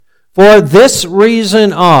For this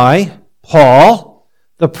reason I, Paul,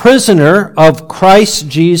 the prisoner of Christ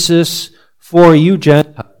Jesus for you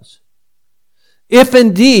Gentiles, if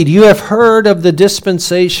indeed you have heard of the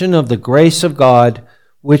dispensation of the grace of God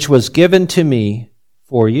which was given to me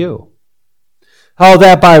for you, how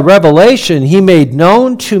that by revelation he made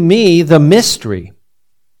known to me the mystery,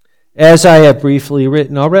 as I have briefly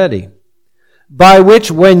written already, by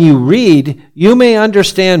which when you read, you may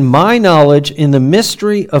understand my knowledge in the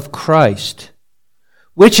mystery of Christ,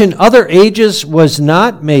 which in other ages was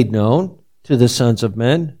not made known to the sons of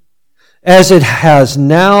men, as it has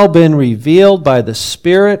now been revealed by the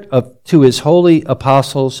Spirit to his holy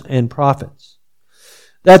apostles and prophets,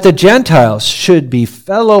 that the Gentiles should be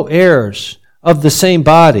fellow heirs of the same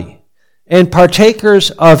body, and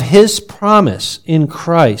partakers of his promise in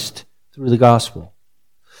Christ through the gospel,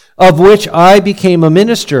 of which I became a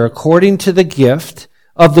minister according to the gift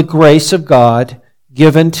of the grace of God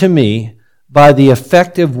given to me by the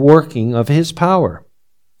effective working of his power.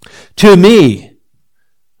 To me,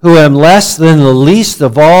 who am less than the least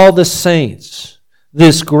of all the saints,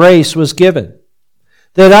 this grace was given,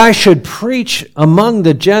 that I should preach among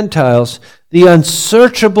the Gentiles the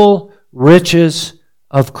unsearchable riches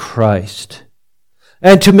of Christ,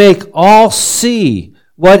 and to make all see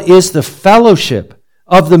what is the fellowship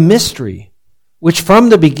of the mystery, which from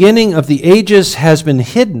the beginning of the ages has been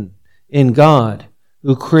hidden in God,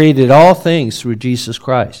 who created all things through Jesus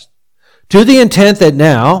Christ, to the intent that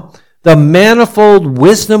now the manifold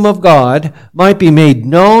wisdom of God might be made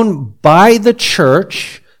known by the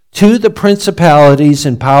church to the principalities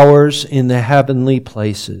and powers in the heavenly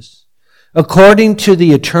places, according to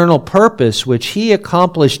the eternal purpose which he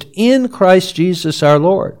accomplished in Christ Jesus our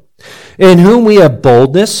Lord, in whom we have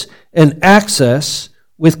boldness and access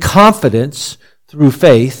with confidence through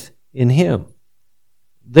faith in him.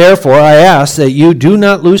 Therefore I ask that you do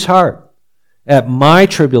not lose heart at my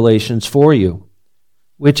tribulations for you,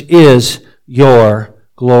 which is your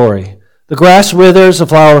glory. The grass withers, the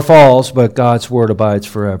flower falls, but God's word abides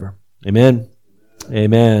forever. Amen.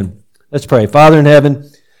 Amen. Let's pray. Father in heaven,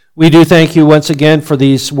 we do thank you once again for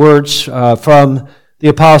these words from the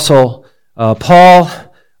Apostle Paul,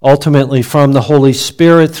 ultimately from the Holy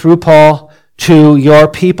Spirit through Paul to your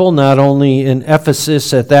people, not only in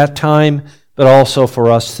Ephesus at that time, but also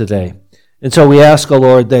for us today. And so we ask, O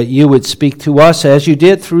Lord, that you would speak to us as you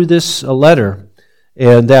did through this letter,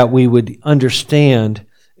 and that we would understand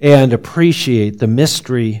and appreciate the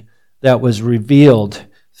mystery that was revealed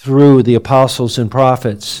through the apostles and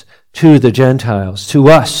prophets to the Gentiles, to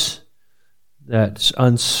us, that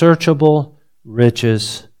unsearchable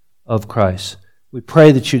riches of Christ. We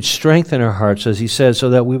pray that you'd strengthen our hearts, as he says, so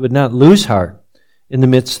that we would not lose heart in the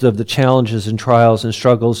midst of the challenges and trials and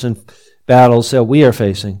struggles and battles that we are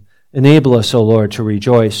facing. Enable us, O Lord, to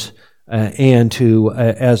rejoice and to,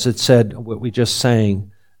 as it said, what we just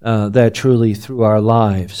sang, that truly through our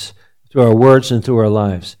lives, through our words and through our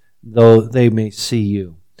lives, though they may see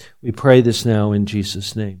you. We pray this now in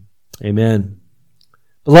Jesus' name. Amen.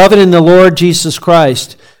 Beloved in the Lord Jesus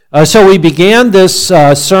Christ, so we began this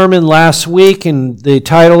sermon last week, and the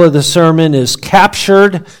title of the sermon is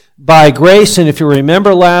Captured by Grace. And if you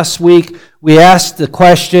remember last week, we asked the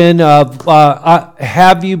question of,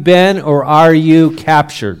 have you been or are you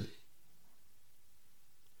captured?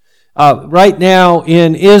 Right now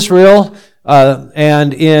in Israel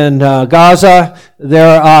and in Gaza,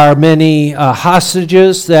 there are many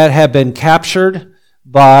hostages that have been captured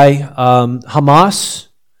by Hamas,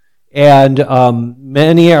 and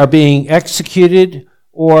many are being executed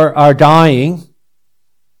or are dying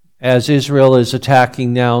as Israel is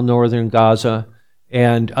attacking now northern Gaza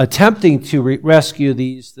and attempting to rescue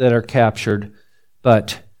these that are captured,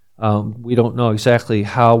 but we don't know exactly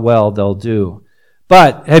how well they'll do.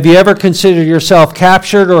 But have you ever considered yourself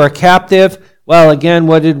captured or a captive? Well, again,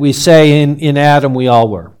 what did we say in Adam we all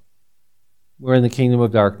were? We're in the kingdom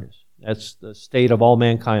of darkness. That's the state of all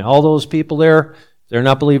mankind. All those people there, they're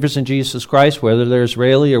not believers in Jesus Christ, whether they're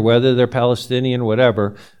Israeli or whether they're Palestinian,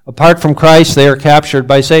 whatever. Apart from Christ, they are captured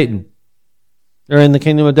by Satan. They're in the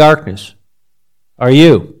kingdom of darkness. Are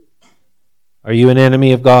you? Are you an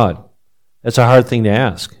enemy of God? That's a hard thing to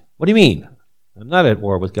ask. What do you mean? I'm not at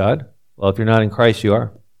war with God. Well, if you're not in Christ, you are.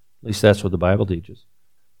 At least that's what the Bible teaches.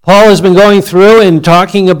 Paul has been going through and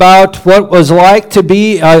talking about what it was like to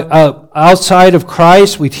be outside of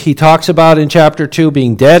Christ. He talks about in chapter 2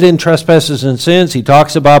 being dead in trespasses and sins. He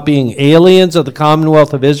talks about being aliens of the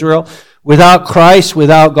commonwealth of Israel, without Christ,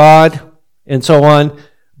 without God, and so on.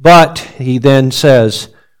 But he then says,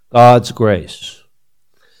 God's grace.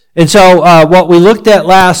 And so what we looked at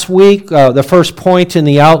last week, the first point in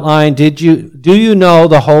the outline, do you know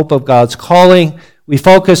the hope of God's calling? We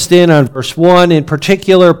focused in on verse 1, in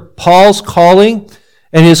particular, Paul's calling,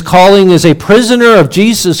 and his calling is a prisoner of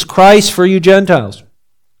Jesus Christ for you Gentiles.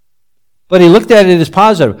 But he looked at it as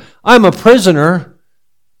positive. I'm a prisoner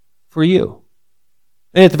for you.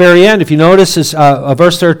 And at the very end, if you notice, is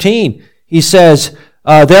verse 13, he says,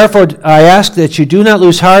 therefore I ask that you do not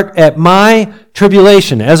lose heart at my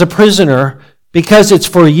tribulation as a prisoner, because it's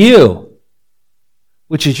for you,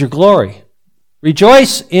 which is your glory.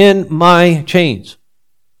 Rejoice in my chains,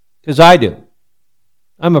 because I do.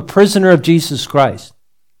 I'm a prisoner of Jesus Christ.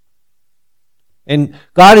 And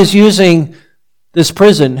God is using this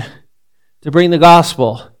prison to bring the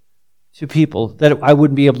gospel to people that I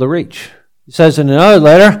wouldn't be able to reach. He says in another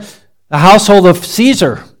letter, the household of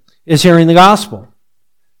Caesar is hearing the gospel.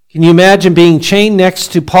 Can you imagine being chained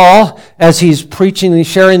next to Paul as he's preaching and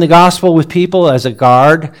sharing the gospel with people as a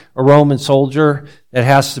guard, a Roman soldier that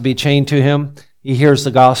has to be chained to him? He hears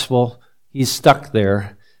the gospel. He's stuck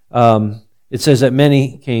there. It says that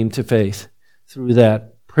many came to faith through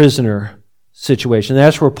that prisoner situation.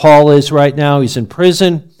 That's where Paul is right now. He's in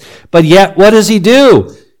prison. But yet, what does he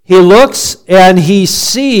do? He looks and he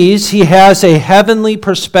sees he has a heavenly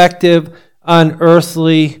perspective on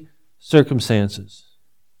earthly circumstances.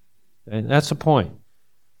 And that's the point.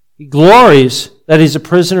 He glories that he's a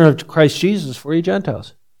prisoner of Christ Jesus for you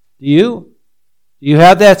Gentiles. Do you? Do you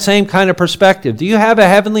have that same kind of perspective? Do you have a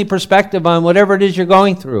heavenly perspective on whatever it is you're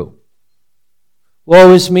going through?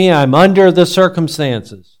 Woe is me, I'm under the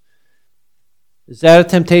circumstances. Is that a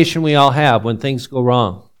temptation we all have when things go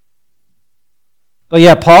wrong? But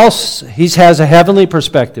yet Paul, he has a heavenly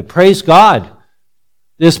perspective. Praise God.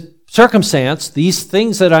 This circumstance, these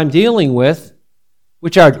things that I'm dealing with,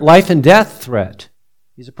 which are life and death threat.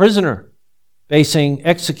 He's a prisoner facing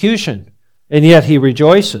execution, and yet he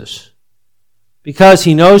rejoices because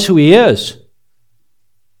he knows who he is.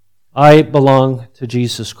 I belong to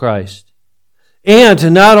Jesus Christ.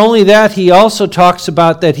 And not only that, he also talks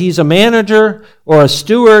about that he's a manager or a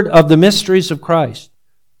steward of the mysteries of Christ.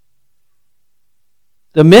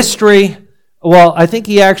 The mystery, well, I think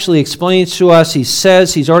he actually explains to us, he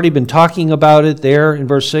says, he's already been talking about it there in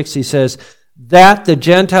verse 6, he says, that the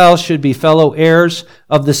Gentiles should be fellow heirs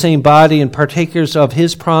of the same body and partakers of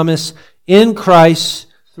his promise in Christ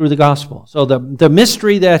through the gospel. So the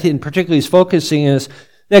mystery that in particular he's focusing is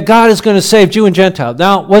that God is going to save Jew and Gentile.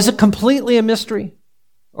 Now, was it completely a mystery?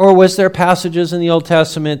 Or was there passages in the Old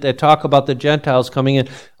Testament that talk about the Gentiles coming in?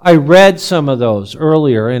 I read some of those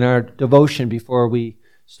earlier in our devotion before we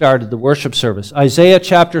started the worship service. Isaiah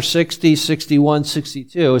chapter 60, 61,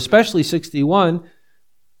 62, especially 61,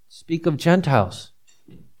 speak of Gentiles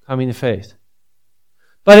coming to faith.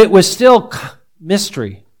 But it was still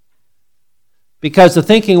mystery. Because the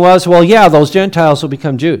thinking was, well, yeah, those Gentiles will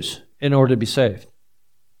become Jews in order to be saved.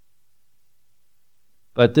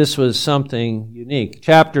 But this was something unique.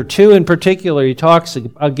 Chapter 2 in particular, he talks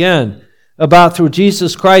again about through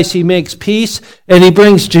Jesus Christ, he makes peace and he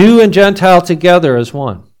brings Jew and Gentile together as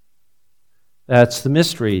one. That's the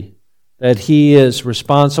mystery, that he is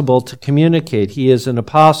responsible to communicate. He is an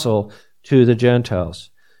apostle to the Gentiles.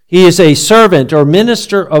 He is a servant or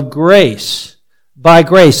minister of grace, by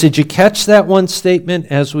grace. Did you catch that one statement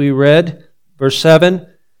as we read? Verse 7,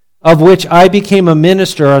 of which I became a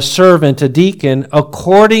minister, a servant, a deacon,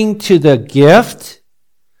 according to the gift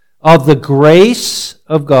of the grace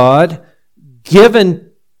of God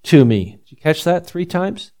given to me. Did you catch that 3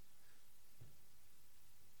 times?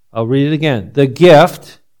 I'll read it again. The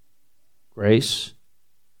gift, grace,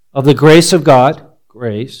 of the grace of God,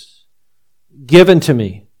 grace, given to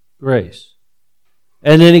me, grace.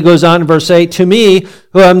 And then he goes on in verse 8, to me,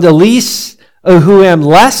 who am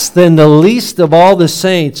less than the least of all the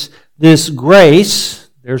saints, this grace,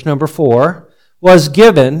 there's number 4, was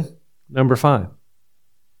given, number 5.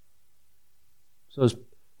 So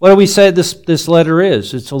what do we say this letter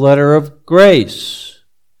is? It's a letter of grace,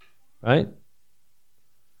 right?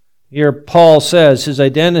 Here Paul says his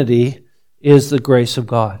identity is the grace of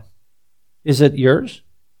God. Is it yours?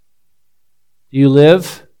 Do you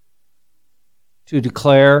live to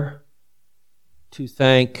declare, to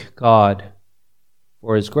thank God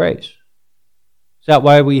for his grace? Is that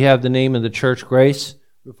why we have the name of the church, Grace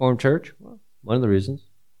Reformed Church? Well, one of the reasons.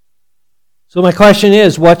 So my question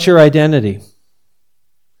is, what's your identity?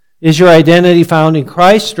 Is your identity found in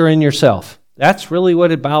Christ or in yourself? That's really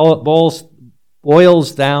what it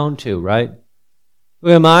boils down to, right? Who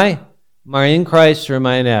am I? Am I in Christ or am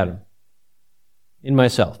I in Adam? In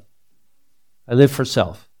myself. I live for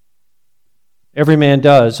self. Every man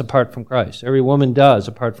does apart from Christ. Every woman does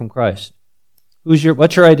apart from Christ. What's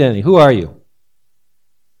your identity? Who are you?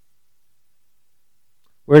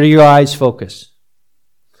 Where do your eyes focus?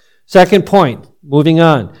 Second point, moving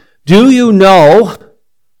on. Do you know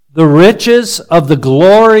the riches of the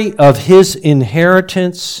glory of his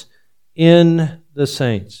inheritance in the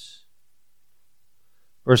saints?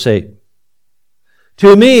 Verse 8.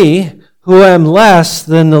 To me, who am less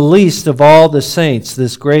than the least of all the saints,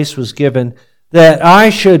 this grace was given, that I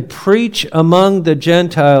should preach among the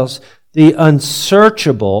Gentiles the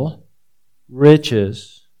unsearchable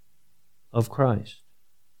riches of Christ.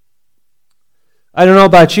 I don't know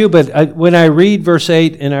about you, but when I read verse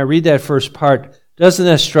 8 and I read that first part, doesn't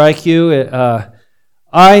that strike you?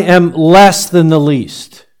 I am less than the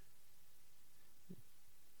least.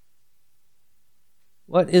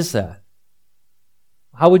 What is that?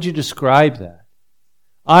 How would you describe that?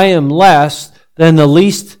 I am less than the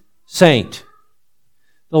least saint.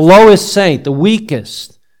 The lowest saint, the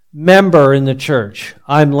weakest member in the church.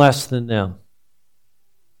 I'm less than them.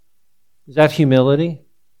 Is that humility?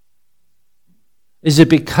 Is it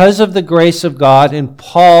because of the grace of God? And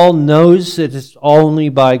Paul knows that it's only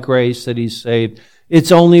by grace that he's saved.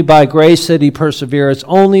 It's only by grace that he perseveres. It's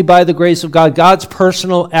only by the grace of God. God's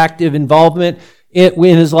personal active involvement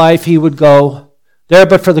in his life, he would go, there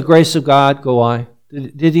but for the grace of God, go I.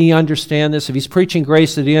 Did he understand this? If he's preaching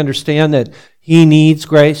grace, did he understand that he needs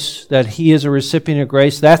grace, that he is a recipient of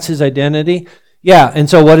grace? That's his identity? Yeah, and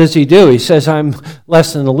so what does he do? He says, I'm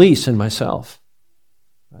less than the least in myself.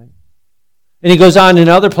 And he goes on in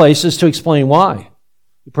other places to explain why.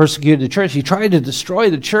 He persecuted the church. He tried to destroy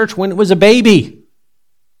the church when it was a baby.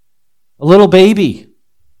 A little baby.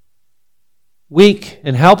 Weak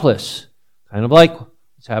and helpless. Kind of like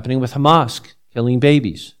what's happening with Hamas, killing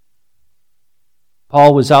babies.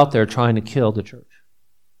 Paul was out there trying to kill the church.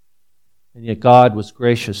 And yet God was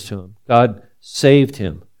gracious to him. God saved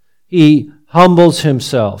him. He humbles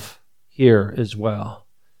himself here as well.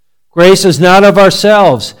 Grace is not of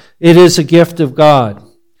ourselves. It is a gift of God.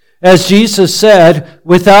 As Jesus said,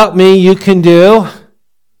 without me you can do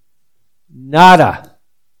nada.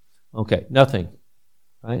 Okay, nothing.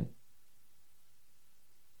 Right?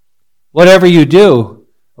 Whatever you do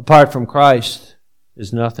apart from Christ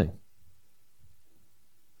is nothing.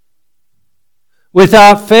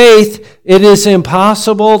 Without faith, it is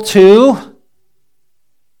impossible to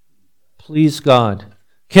please God.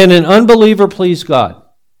 Can an unbeliever please God?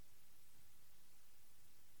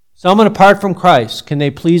 Someone apart from Christ, can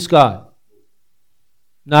they please God?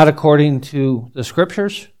 Not according to the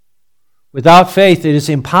Scriptures. Without faith, it is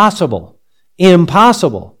impossible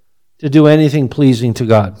to do anything pleasing to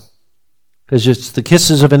God. Because it's the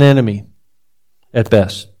kisses of an enemy at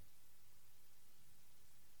best.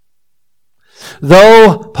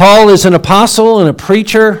 Though Paul is an apostle and a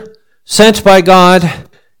preacher sent by God,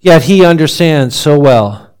 yet he understands so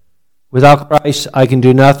well. Without Christ, I can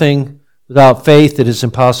do nothing. Without faith, it is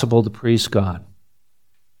impossible to please God.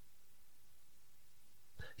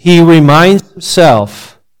 He reminds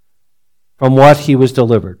himself from what he was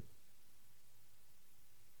delivered.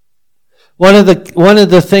 One of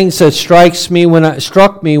the things that struck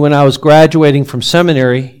me when I was graduating from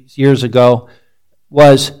seminary years ago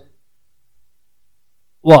was,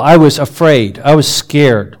 I was afraid. I was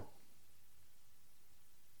scared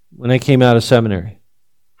when I came out of seminary.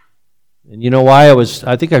 And you know why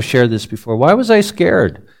I think I've shared this before. Why was I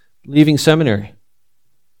scared leaving seminary?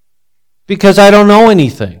 Because I don't know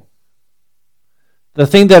anything. The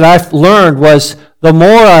thing that I've learned was the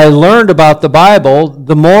more I learned about the Bible,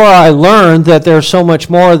 the more I learned that there's so much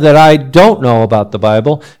more that I don't know about the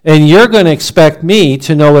Bible, and you're going to expect me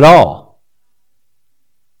to know it all.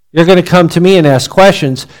 You're going to come to me and ask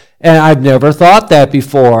questions, and I've never thought that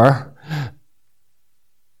before.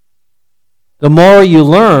 The more you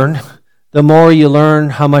learn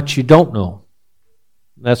how much you don't know.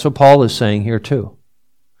 That's what Paul is saying here too.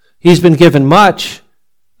 He's been given much,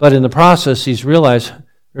 but in the process he's realized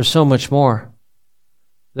there's so much more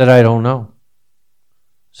that I don't know.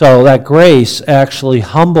 So that grace actually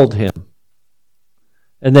humbled him.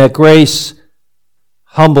 And that grace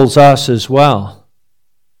humbles us as well.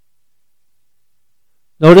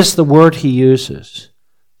 Notice the word he uses.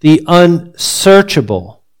 The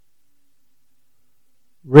unsearchable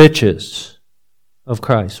riches of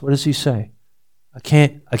Christ. What does he say? I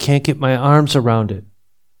can't get my arms around it.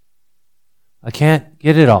 I can't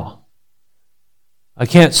get it all. I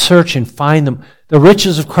can't search and find them. The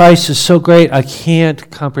riches of Christ is so great, I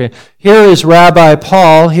can't comprehend. Here is Rabbi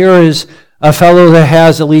Paul. Here is a fellow that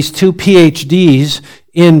has at least 2 PhDs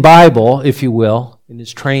in Bible, if you will, in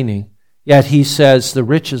his training. Yet he says the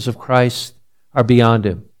riches of Christ are beyond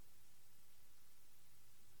him.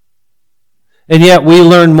 And yet we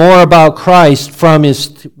learn more about Christ from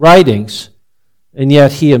his writings, and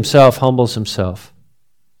yet he himself humbles himself.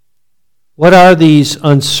 What are these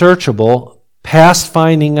unsearchable, past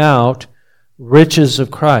finding out riches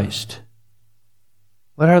of Christ?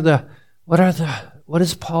 What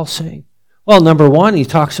is Paul saying? Well, number one, he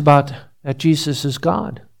talks about that Jesus is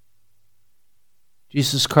God.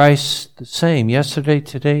 Jesus Christ the same yesterday,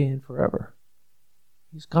 today, and forever.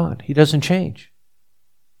 He's God. He doesn't change.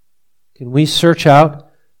 Can we search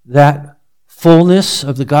out that fullness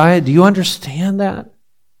of the Godhead? Do you understand that?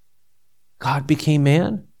 God became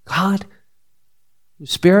man. God, the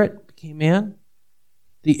Spirit, became man.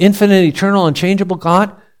 The infinite, eternal, unchangeable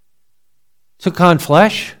God took on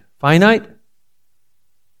flesh, finite,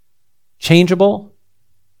 changeable.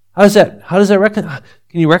 How does that reconcile?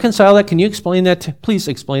 Can you reconcile that? Can you explain that? Please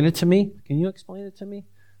explain it to me. Can you explain it to me?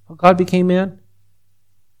 How God became man?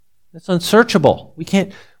 That's unsearchable.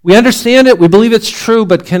 We understand it. We believe it's true,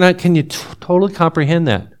 but can you totally comprehend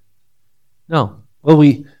that? No. Will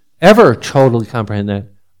we ever totally comprehend that?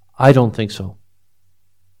 I don't think so.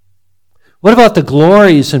 What about the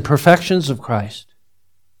glories and perfections of Christ?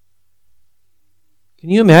 Can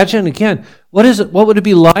you imagine, again, what would it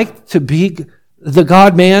be like to be the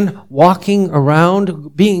God-man walking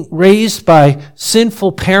around, being raised by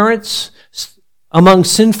sinful parents, among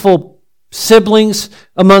sinful siblings,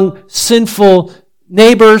 among sinful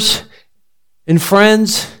neighbors and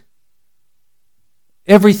friends,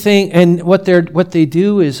 everything, and what they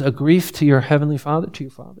do is a grief to your heavenly Father, to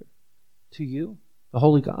your Father, to you, the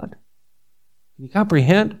Holy God. Can you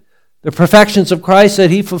comprehend the perfections of Christ that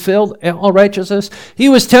he fulfilled, all righteousness? He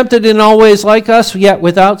was tempted in all ways like us, yet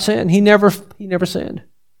without sin. He never sinned.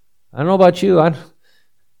 I don't know about you.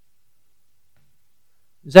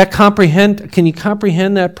 Can you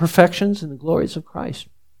comprehend that perfections and the glories of Christ?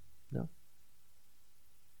 No.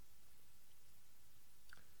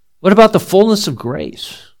 What about the fullness of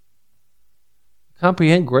grace?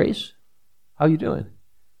 Comprehend grace? How are you doing? Do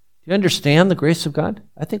you understand the grace of God?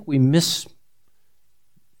 I think we misapprehend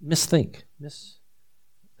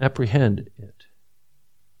it.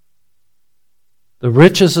 The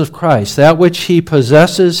riches of Christ, that which he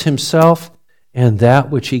possesses himself and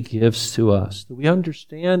that which he gives to us. Do we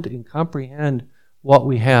understand and comprehend what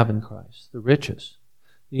we have in Christ? The riches.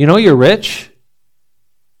 You know you're rich?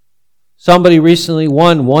 Somebody recently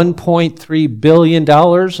won $1.3 billion in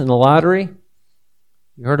the lottery.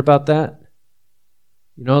 You heard about that?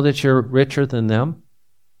 You know that you're richer than them?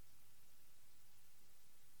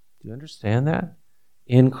 Do you understand that?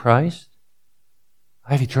 In Christ,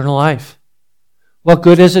 I have eternal life. What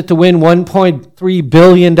good is it to win $1.3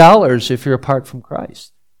 billion if you're apart from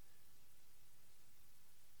Christ?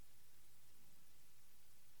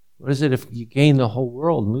 What is it if you gain the whole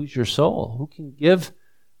world and lose your soul? Who can give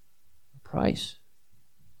a price?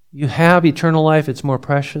 You have eternal life. It's more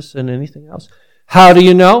precious than anything else. How do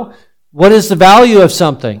you know? What is the value of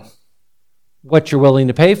something? What you're willing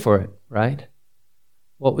to pay for it, right?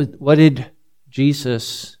 What did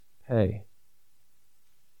Jesus pay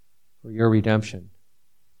for your redemption?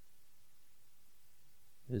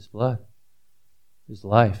 His blood, his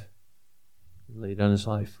life. He laid down his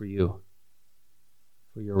life for you,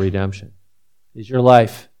 for your redemption. Is your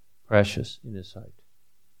life precious in his sight?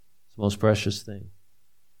 It's the most precious thing.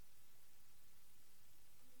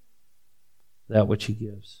 That which he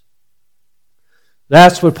gives.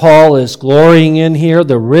 That's what Paul is glorying in here,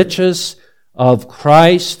 the riches of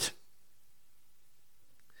Christ.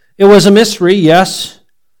 It was a mystery, yes.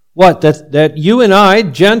 What? That you and I,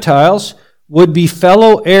 Gentiles, would be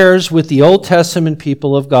fellow heirs with the Old Testament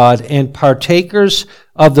people of God and partakers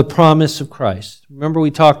of the promise of Christ. Remember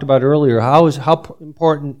we talked about earlier, how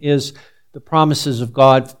important is the promises of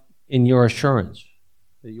God in your assurance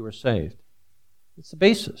that you are saved? It's the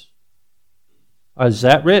basis. Is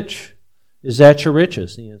that rich? Is that your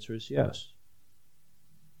riches? The answer is yes.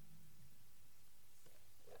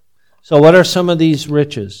 So what are some of these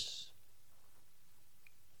riches?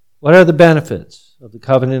 What are the benefits of the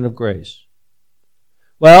covenant of grace?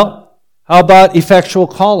 Well, how about effectual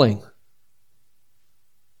calling?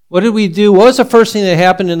 What did we do? What was the first thing that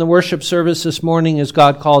happened in the worship service this morning as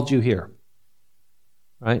God called you here?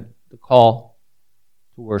 Right? The call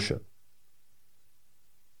to worship.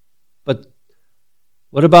 But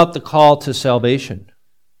what about the call to salvation?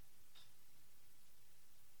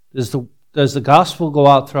 Does the gospel go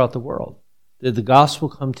out throughout the world? Did the gospel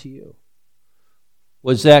come to you?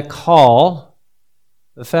 Was that call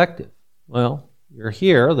effective? Well, you're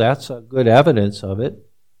here. That's a good evidence of it.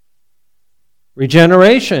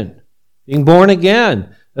 Regeneration, being born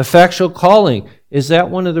again. effectual calling. Is that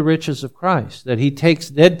one of the riches of Christ? That he takes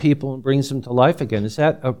dead people and brings them to life again? Is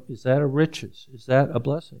that a riches? Is that a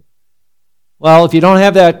blessing? Well, if you don't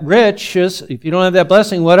have that riches, if you don't have that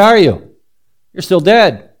blessing, what are you? You're still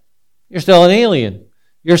dead. You're still an alien.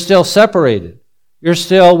 You're still separated. You're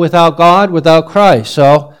still without God, without Christ.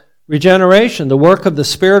 So, regeneration, the work of the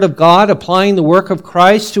Spirit of God, applying the work of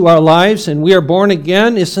Christ to our lives, and we are born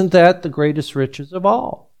again, isn't that the greatest riches of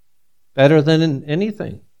all? Better than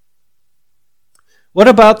anything. What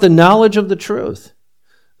about the knowledge of the truth?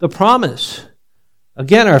 The promise.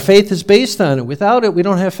 Again, our faith is based on it. Without it, we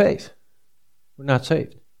don't have faith. We're not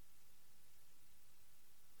saved.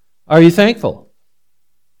 Are you thankful?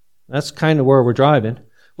 That's kind of where we're driving.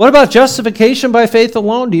 What about justification by faith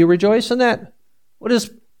alone? Do you rejoice in that? What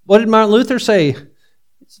did Martin Luther say?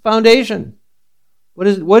 It's the foundation.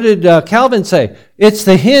 What did Calvin say? It's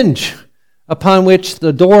the hinge upon which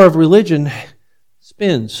the door of religion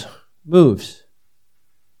spins, moves.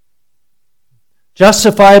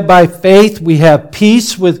 Justified by faith, we have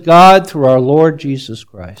peace with God through our Lord Jesus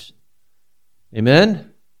Christ.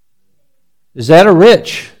 Amen? Is that a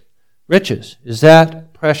riches? Is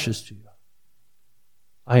that precious to you?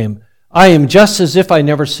 I am just as if I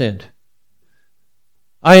never sinned.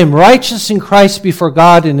 I am righteous in Christ before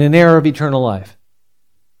God and an heir of eternal life.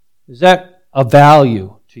 Is that a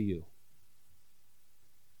value to you?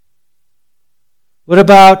 What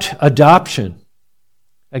about adoption?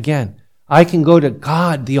 Again, I can go to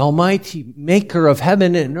God, the Almighty Maker of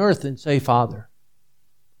heaven and earth, and say, Father,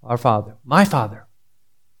 our Father, my Father,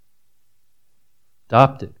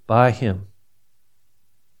 adopted by Him.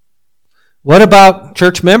 What about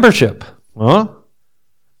church membership? Well,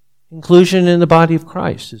 inclusion in the body of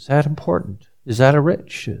Christ. Is that important? Is that a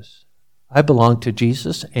riches? I belong to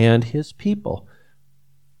Jesus and His people.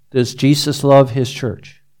 Does Jesus love His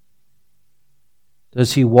church?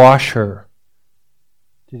 Does He wash her?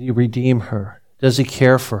 Did He redeem her? Does He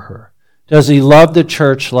care for her? Does He love the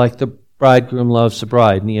church like the bridegroom loves the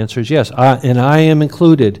bride? And the answer is yes. And I am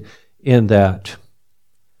included in that.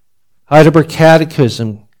 Heidelberg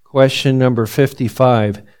Catechism, question number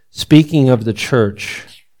 55, speaking of the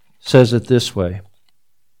church, says it this way.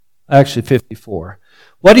 Actually, 54.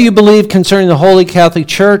 What do you believe concerning the Holy Catholic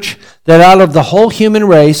Church? That out of the whole human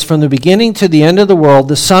race, from the beginning to the end of the world,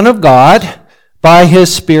 the Son of God, by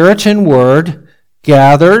His Spirit and Word,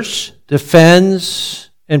 gathers, defends,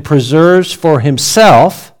 and preserves for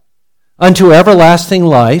Himself unto everlasting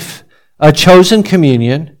life a chosen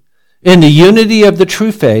communion in the unity of the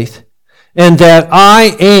true faith, and that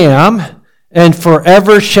I am and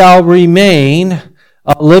forever shall remain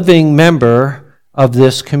a living member of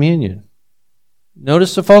this communion.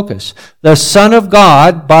 Notice the focus. The Son of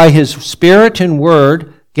God, by His Spirit and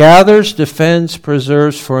Word, gathers, defends,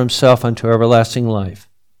 preserves for Himself unto everlasting life.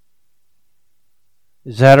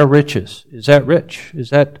 Is that a riches? Is that rich? Is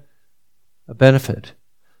that a benefit?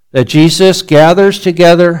 That Jesus gathers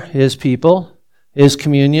together His people, His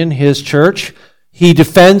communion, His church. He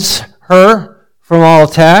defends her from all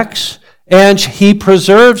attacks, and He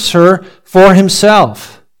preserves her for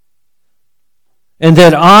Himself. And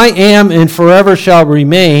that I am and forever shall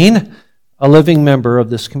remain a living member of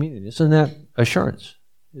this community. Isn't that assurance?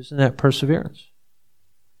 Isn't that perseverance?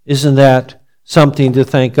 Isn't that something to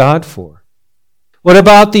thank God for? What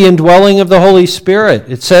about the indwelling of the Holy Spirit?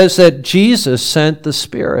 It says that Jesus sent the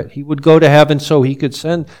Spirit. He would go to heaven so He could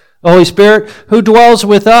send the Holy Spirit, who dwells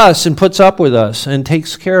with us and puts up with us and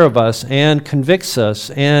takes care of us and convicts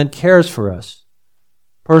us and cares for us,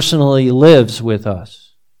 personally lives with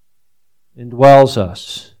us, indwells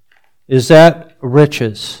us. Is that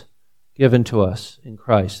riches given to us in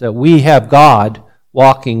Christ? That we have God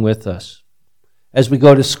walking with us. As we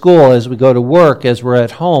go to school, as we go to work, as we're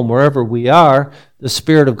at home, wherever we are, the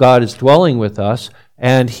Spirit of God is dwelling with us,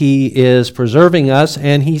 and He is preserving us,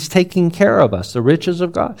 and He's taking care of us, the riches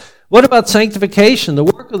of God. What about sanctification, the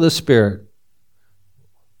work of the Spirit?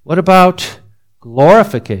 What about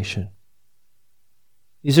glorification?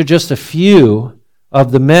 These are just a few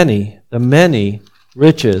of the many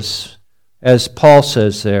riches, as Paul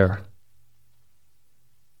says there.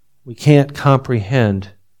 We can't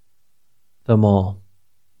comprehend them all.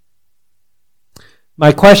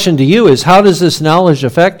 My question to you is, how does this knowledge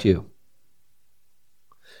affect you?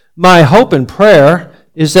 My hope and prayer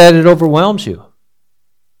is that it overwhelms you.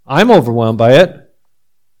 I'm overwhelmed by it.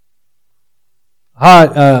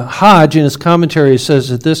 Hodge, in his commentary,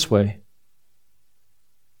 says it this way.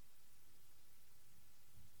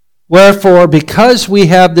 Wherefore, because we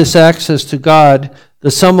have this access to God,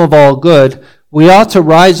 the sum of all good, we ought to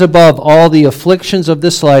rise above all the afflictions of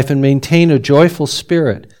this life and maintain a joyful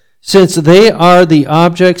spirit, Since they are the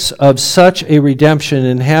objects of such a redemption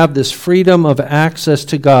and have this freedom of access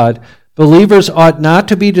to God, believers ought not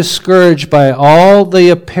to be discouraged by all the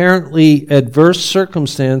apparently adverse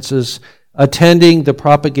circumstances attending the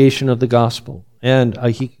propagation of the gospel. And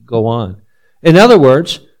he could go on. In other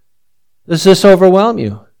words, does this overwhelm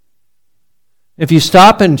you? If you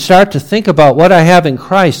stop and start to think about what I have in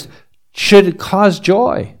Christ, should it cause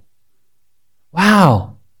joy?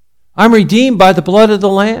 Wow, I'm redeemed by the blood of the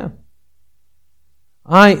Lamb.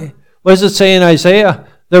 What does it say in Isaiah?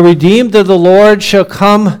 The redeemed of the Lord shall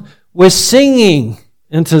come with singing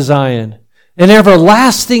into Zion, and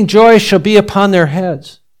everlasting joy shall be upon their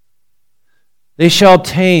heads. They shall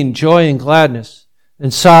obtain joy and gladness,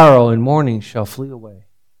 and sorrow and mourning shall flee away.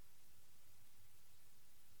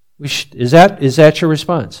 Is that your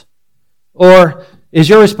response? Or is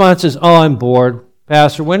your response I'm bored.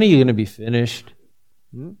 Pastor, when are you going to be finished?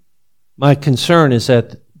 My concern is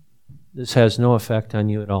that this has no effect on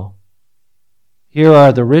you at all. Here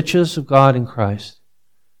are the riches of God in Christ.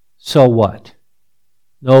 So what?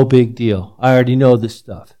 No big deal. I already know this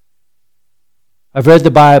stuff. I've read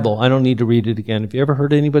the Bible. I don't need to read it again. Have you ever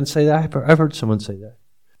heard anyone say that? I've heard someone say that.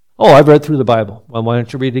 Oh, I've read through the Bible. Well, why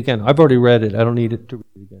don't you read it again? I've already read it. I don't need it to read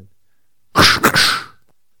it again.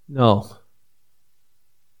 No.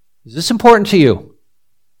 Is this important to you?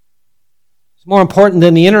 It's more important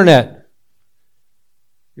than the internet,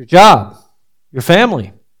 your job, your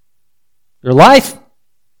family, your life.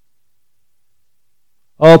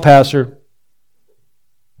 Oh, Pastor,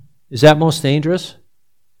 is that most dangerous?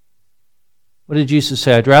 What did Jesus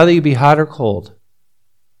say? I'd rather you be hot or cold.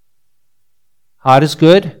 Hot is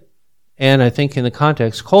good, and I think in the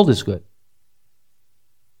context, cold is good.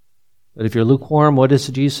 But if you're lukewarm, what does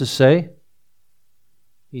Jesus say?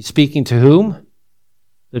 He's speaking to whom?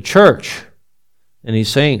 The church. And he's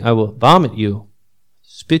saying, I will vomit you,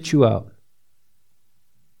 spit you out.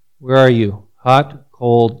 Where are you? Hot,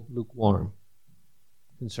 cold, lukewarm.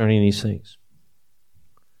 Concerning these things.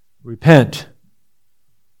 Repent.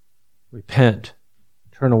 Repent.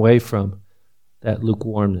 Turn away from that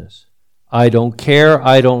lukewarmness. I don't care.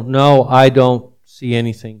 I don't know. I don't see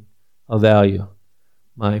anything of value.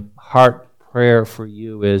 My heart prayer for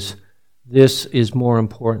you is, this is more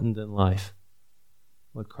important than life,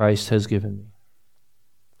 what Christ has given me.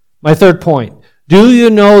 My third point, do you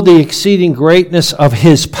know the exceeding greatness of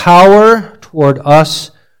His power toward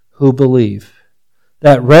us who believe?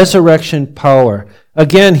 That resurrection power.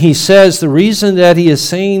 Again, he says the reason that he is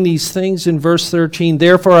saying these things in verse 13,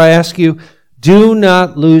 therefore I ask you, do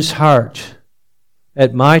not lose heart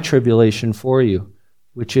at my tribulation for you,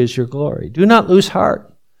 which is your glory. Do not lose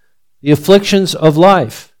heart. The afflictions of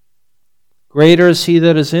life. Greater is he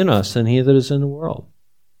that is in us than he that is in the world.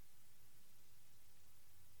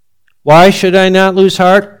 Why should I not lose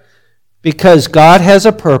heart? Because God has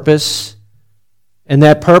a purpose, and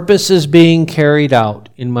that purpose is being carried out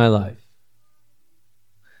in my life.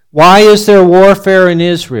 Why is there warfare in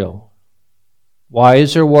Israel? Why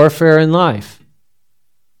is there warfare in life?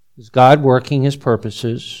 Is God working His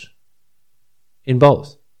purposes in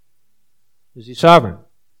both? Is He sovereign?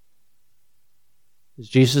 Is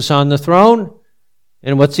Jesus on the throne?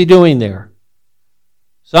 And what's He doing there?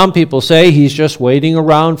 Some people say He's just waiting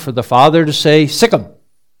around for the Father to say, sick 'em.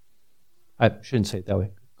 I shouldn't say it that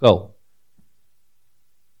way. Go.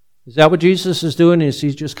 Is that what Jesus is doing? Is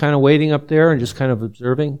He just kind of waiting up there and just kind of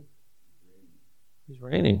observing? He's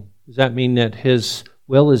reigning. Does that mean that His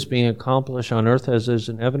will is being accomplished on earth as is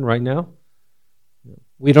in heaven right now?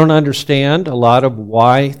 We don't understand a lot of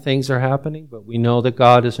why things are happening, but we know that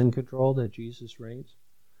God is in control, that Jesus reigns.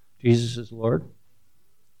 Jesus is Lord.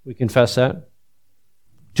 We confess that.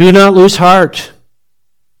 Do not lose heart.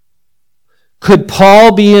 Could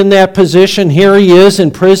Paul be in that position? Here he is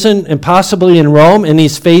in prison and possibly in Rome, and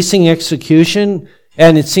he's facing execution,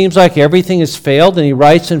 and it seems like everything has failed, and he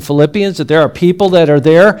writes in Philippians that there are people that are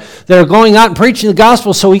there that are going out and preaching the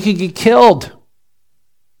gospel so he could get killed.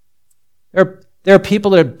 There are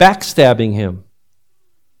people that are backstabbing him.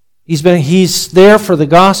 He's there for the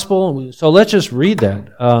gospel. So let's just read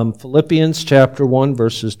that. Philippians chapter 1,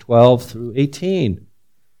 verses 12 through 18.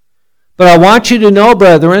 But I want you to know,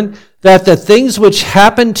 brethren, that the things which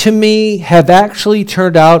happened to me have actually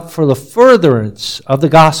turned out for the furtherance of the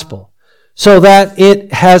gospel, so that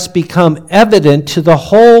it has become evident to the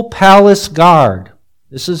whole palace guard.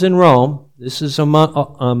 This is in Rome. This is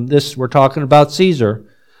we're talking about Caesar.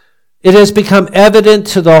 It has become evident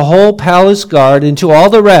to the whole palace guard and to all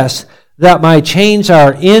the rest that my chains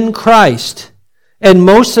are in Christ. And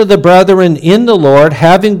most of the brethren in the Lord,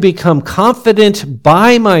 having become confident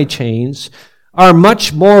by my chains, are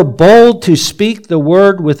much more bold to speak the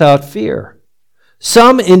word without fear.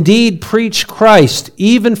 Some indeed preach Christ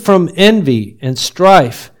even from envy and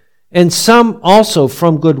strife, and some also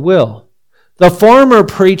from goodwill. The former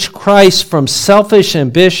preach Christ from selfish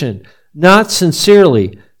ambition, not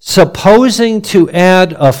sincerely, supposing to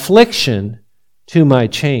add affliction to my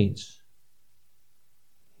chains.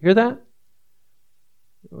 Hear that?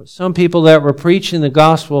 There were some people that were preaching the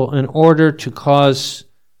gospel in order to cause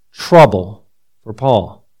trouble for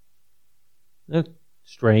Paul. Isn't that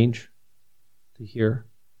strange to hear?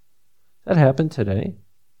 That happened today.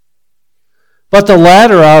 But the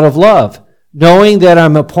latter out of love, knowing that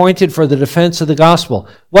I'm appointed for the defense of the gospel.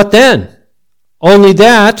 What then? Only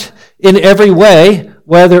that in every way,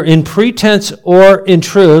 whether in pretense or in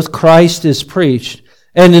truth, Christ is preached.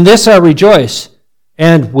 And in this I rejoice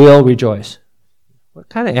and will rejoice. What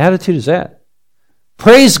kind of attitude is that?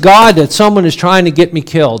 Praise God that someone is trying to get me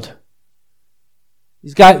killed.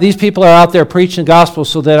 These people are out there preaching the gospel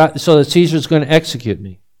so that Caesar's going to execute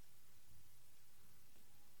me.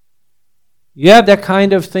 You have that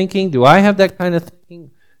kind of thinking? Do I have that kind of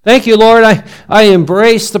thinking? Thank you, Lord. I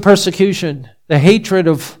embrace the persecution, the hatred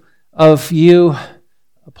of you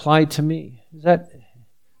applied to me. That's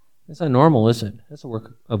not normal, is it? That's a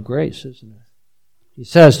work of grace, isn't it? He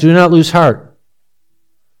says, do not lose heart.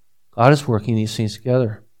 God is working these things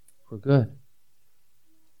together for good.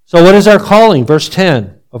 So what is our calling? Verse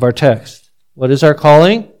 10 of our text. What is our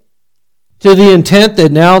calling? To the intent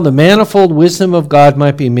that now the manifold wisdom of God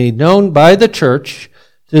might be made known by the church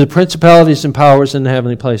to the principalities and powers in the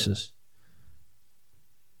heavenly places.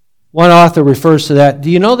 One author refers to that. Do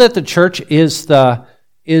you know that the church is the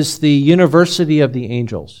university of the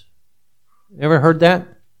angels? Ever heard that?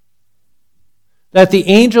 That the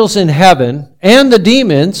angels in heaven and the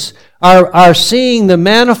demons are seeing the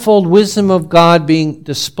manifold wisdom of God being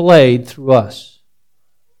displayed through us.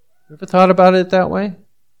 You ever thought about it that way?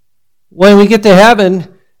 When we get to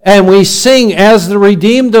heaven and we sing, as the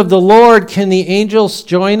redeemed of the Lord, can the angels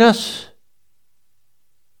join us?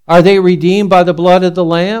 Are they redeemed by the blood of the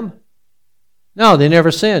Lamb? No, they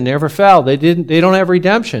never sinned, never fell. They don't have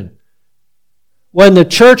redemption. When the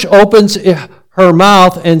church opens her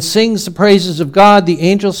mouth and sings the praises of God, the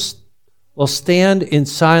angels will stand in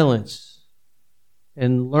silence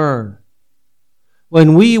and learn.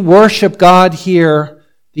 When we worship God here,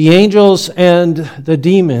 the angels and the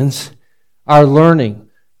demons are learning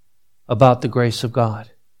about the grace of God.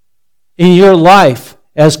 In your life,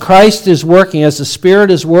 as Christ is working, as the Spirit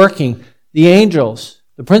is working, the angels,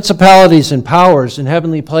 the principalities and powers in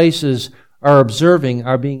heavenly places are observing,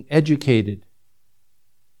 are being educated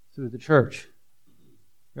through the church.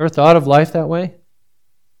 You ever thought of life that way?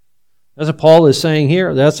 That's what Paul is saying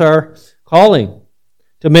here. That's our calling.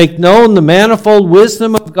 To make known the manifold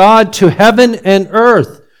wisdom of God to heaven and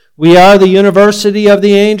earth. We are the university of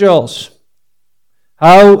the angels.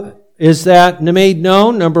 How is that made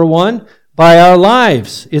known? Number one, by our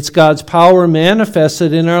lives. It's God's power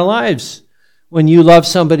manifested in our lives. When you love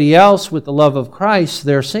somebody else with the love of Christ,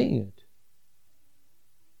 they're seeing it.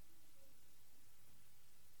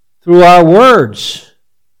 Through our words.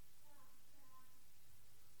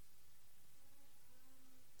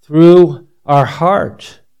 Through our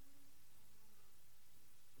heart.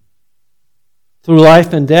 Through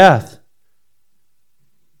life and death.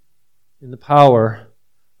 In the power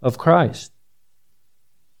of Christ.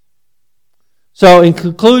 So, in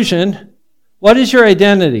conclusion, what is your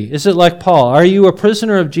identity? Is it like Paul? Are you a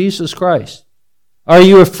prisoner of Jesus Christ? Are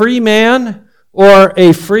you a free man or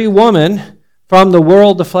a free woman from the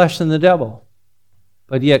world, the flesh, and the devil,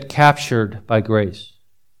 but yet captured by grace?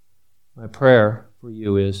 My prayer for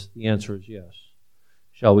you is, the answer is yes.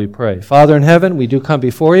 Shall we pray? Father in heaven, we do come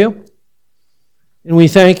before you, and we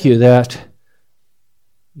thank you that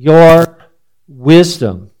your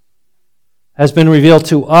wisdom has been revealed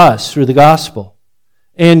to us through the gospel,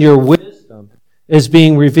 and your wisdom is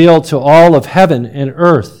being revealed to all of heaven and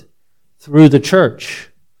earth through the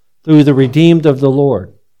church, through the redeemed of the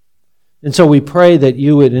Lord. And so we pray that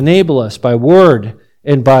you would enable us by word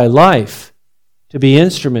and by life to be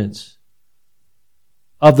instruments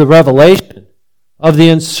of the revelation of the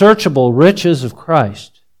unsearchable riches of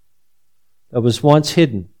Christ that was once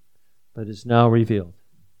hidden but is now revealed.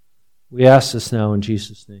 We ask this now in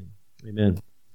Jesus' name. Amen.